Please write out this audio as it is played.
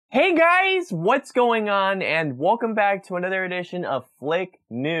Hey guys, what's going on? And welcome back to another edition of Flick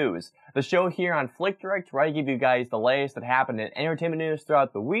News, the show here on Flick Direct where I give you guys the latest that happened in entertainment news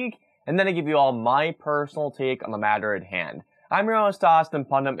throughout the week, and then I give you all my personal take on the matter at hand. I'm your host, Austin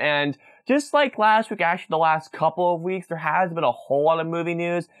Pundam, and just like last week, actually the last couple of weeks, there has been a whole lot of movie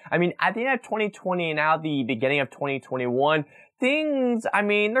news. I mean, at the end of 2020 and now the beginning of 2021, things,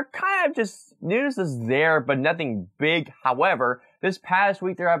 they're kind of just, news is there, but nothing big. However, this past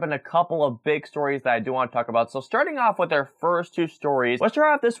week, there have been a couple of big stories that I do want to talk about. So starting off with our first two stories, let's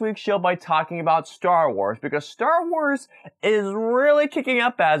start off this week's show by talking about Star Wars, because Star Wars is really kicking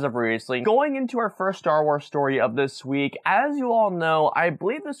up as of recently. Going into our first Star Wars story of this week, as you all know, I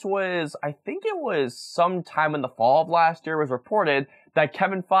believe this was, I think it was sometime in the fall of last year, was reported that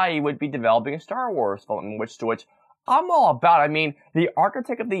Kevin Feige would be developing a Star Wars film, which I'm all about. I mean, the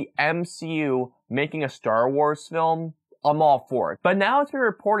architect of the MCU making a Star Wars film, I'm all for it. But now it's been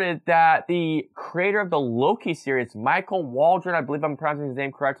reported that the creator of the Loki series, Michael Waldron, I believe I'm pronouncing his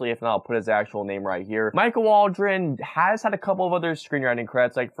name correctly, if not I'll put his actual name right here. Michael Waldron has had a couple of other screenwriting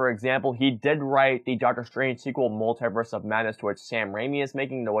credits, like for example, he did write the Doctor Strange sequel, Multiverse of Madness, to which Sam Raimi is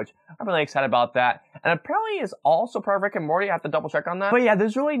making, to which I'm really excited about that. And apparently is also part of Rick and Morty, I have to double check on that. But yeah,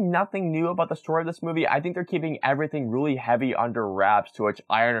 there's really nothing new about the story of this movie. I think they're keeping everything really heavy under wraps, to which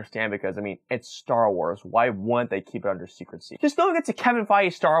I understand because, it's Star Wars. Why wouldn't they keep it under secrecy? Just knowing it's a Kevin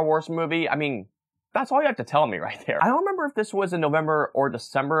Feige Star Wars movie, that's all you have to tell me right there. I don't remember if this was in November or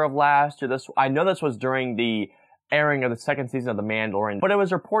December of last year. I know this was during the airing of the second season of The Mandalorian, but it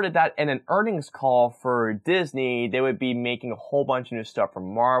was reported that in an earnings call for Disney, they would be making a whole bunch of new stuff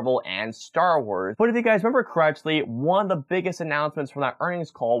from Marvel and Star Wars. But if you guys remember correctly, one of the biggest announcements from that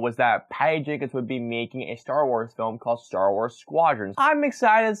earnings call was that Patty Jenkins would be making a Star Wars film called Star Wars Squadrons. I'm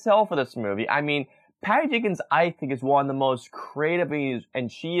excited as hell for this movie. Patty Jenkins, I think, is one of the most creative,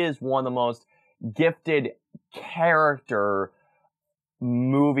 and she is one of the most gifted character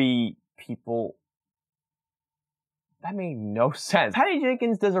movie people. That made no sense. Patty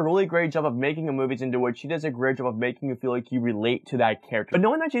Jenkins does a really great job of making a movies into which she does a great job of making you feel like you relate to that character. But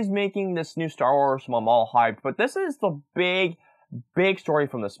knowing that she's making this new Star Wars film, I'm all hyped. But this is the big story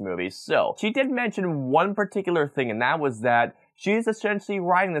from this movie. So, she did mention one particular thing, and that was that she's essentially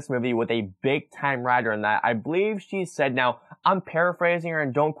writing this movie with a big-time writer, and that I believe she said, now, I'm paraphrasing her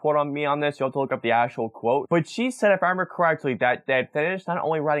and don't quote on me on this, you'll have to look up the actual quote, but she said, if I remember correctly, that they had finished not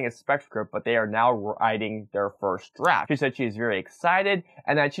only writing a spec script, but they are now writing their first draft. She said she's very excited,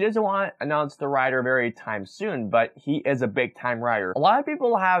 and that she doesn't want to announce the writer very time soon, but he is a big-time writer. A lot of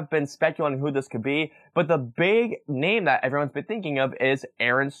people have been speculating who this could be, but the big name that everyone's been thinking of is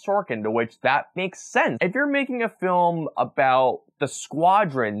Aaron Sorkin, to which that makes sense. If you're making a film about the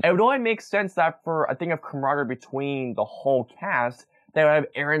Squadron, it would only make sense that for a thing of camaraderie between the whole cast, they would have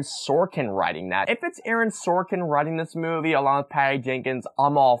Aaron Sorkin writing that. If it's Aaron Sorkin writing this movie along with Patty Jenkins,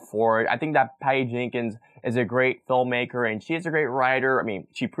 I'm all for it. I think that Patty Jenkins is a great filmmaker and she is a great writer.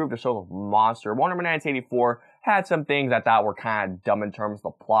 She proved herself a monster. Wonder Woman 1984 had some things I thought were kind of dumb in terms of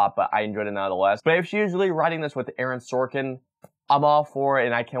the plot, but I enjoyed it nonetheless. But if she was really writing this with Aaron Sorkin, I'm all for it,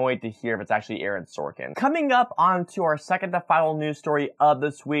 and I can't wait to hear if it's actually Aaron Sorkin. Coming up onto our second to final news story of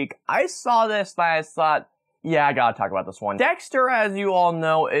this week, I saw this and I thought, yeah, I gotta talk about this one. Dexter, as you all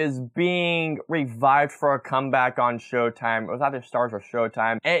know, is being revived for a comeback on Showtime. It was either Starz or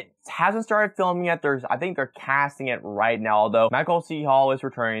Showtime. It hasn't started filming yet. I think they're casting it right now, although Michael C. Hall is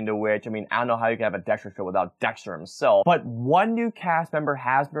returning, to which, I don't know how you can have a Dexter show without Dexter himself. But one new cast member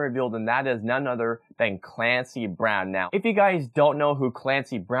has been revealed, and that is none other than Clancy Brown. Now, if you guys don't know who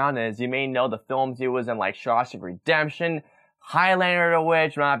Clancy Brown is, you may know the films he was in, like Shawshank Redemption, Highlander, to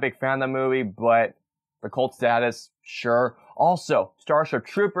which I'm not a big fan of the movie, but the cult status, sure. Also, Starship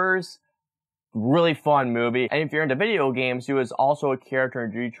Troopers, really fun movie. And if you're into video games, he was also a character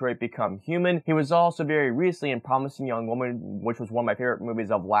in Detroit Become Human. He was also very recently in Promising Young Woman, which was one of my favorite movies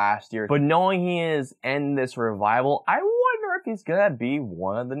of last year. But knowing he is in this revival, I wonder if he's gonna be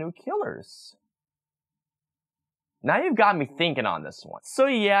one of the new killers. Now you've got me thinking on this one. So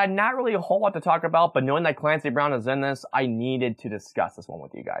yeah, not really a whole lot to talk about, but knowing that Clancy Brown is in this, I needed to discuss this one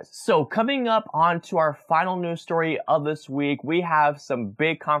with you guys. So coming up onto our final news story of this week, we have some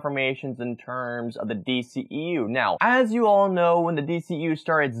big confirmations in terms of the DCEU. Now, as you all know, when the DCEU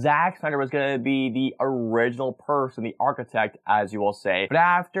started, Zack Snyder was going to be the original person, the architect, as you will say. But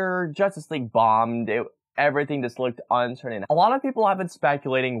after Justice League bombed, everything just looked uncertain. A lot of people have been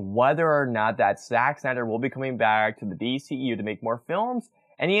speculating whether or not that Zack Snyder will be coming back to the DCEU to make more films,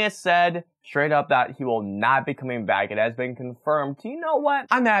 and he has said straight up that he will not be coming back. It has been confirmed. You know what?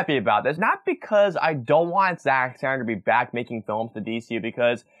 I'm happy about this. Not because I don't want Zack Snyder to be back making films to DCU,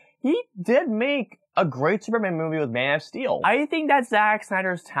 because he did make a great Superman movie with Man of Steel. I think that Zack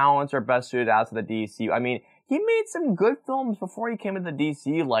Snyder's talents are best suited out to the DCU. I mean, he made some good films before he came into the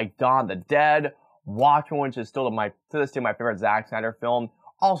DCU, like Dawn of the Dead, Watchmen, which is still to this day my favorite Zack Snyder film.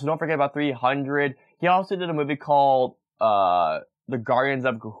 Also, don't forget about 300. He also did a movie called The Guardians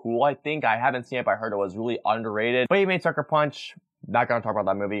of Ga'Hoole, I think. I haven't seen it, but I heard it was really underrated. But he made Sucker Punch. Not gonna talk about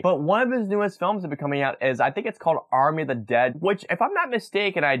that movie. But one of his newest films that will be coming out is, I think it's called Army of the Dead, which, if I'm not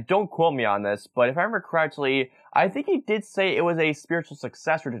mistaken, don't quote me on this, but if I remember correctly, I think he did say it was a spiritual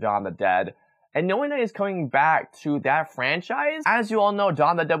successor to Dawn of the Dead. And knowing that he's coming back to that franchise, as you all know,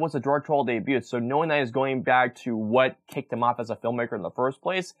 Dawn of the Dead was a directorial debut, so knowing that he's going back to what kicked him off as a filmmaker in the first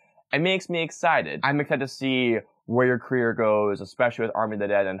place, it makes me excited. I'm excited to see where your career goes, especially with Army of the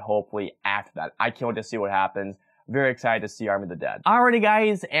Dead, and hopefully after that. I can't wait to see what happens. Very excited to see Army of the Dead. Alrighty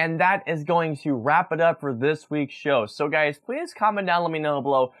guys, and that is going to wrap it up for this week's show. So guys, please comment down, let me know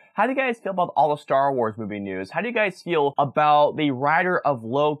below, how do you guys feel about all the Star Wars movie news? How do you guys feel about the writer of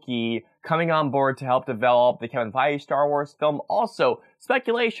Loki coming on board to help develop the Kevin Feige Star Wars film? Also,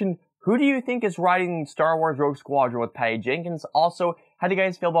 speculation, who do you think is writing Star Wars Rogue Squadron with Patty Jenkins? Also, how do you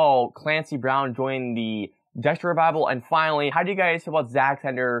guys feel about Clancy Brown joining the Dexter revival? And finally, how do you guys feel about Zack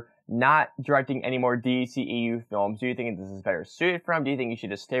Snyder not directing any more DCEU films? Do you think this is better suited for him? Do you think you should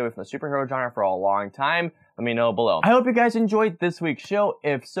just stay away from the superhero genre for a long time? Let me know below. I hope you guys enjoyed this week's show.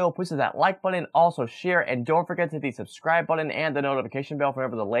 If so, please hit that like button, also share, and don't forget to hit the subscribe button and the notification bell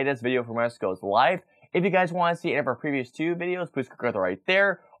whenever the latest video from us goes live. If you guys want to see any of our previous 2 videos, please click right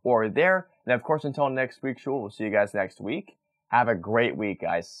there or there. And of course, until next week's show, we'll see you guys next week. Have a great week,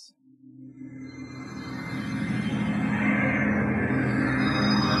 guys.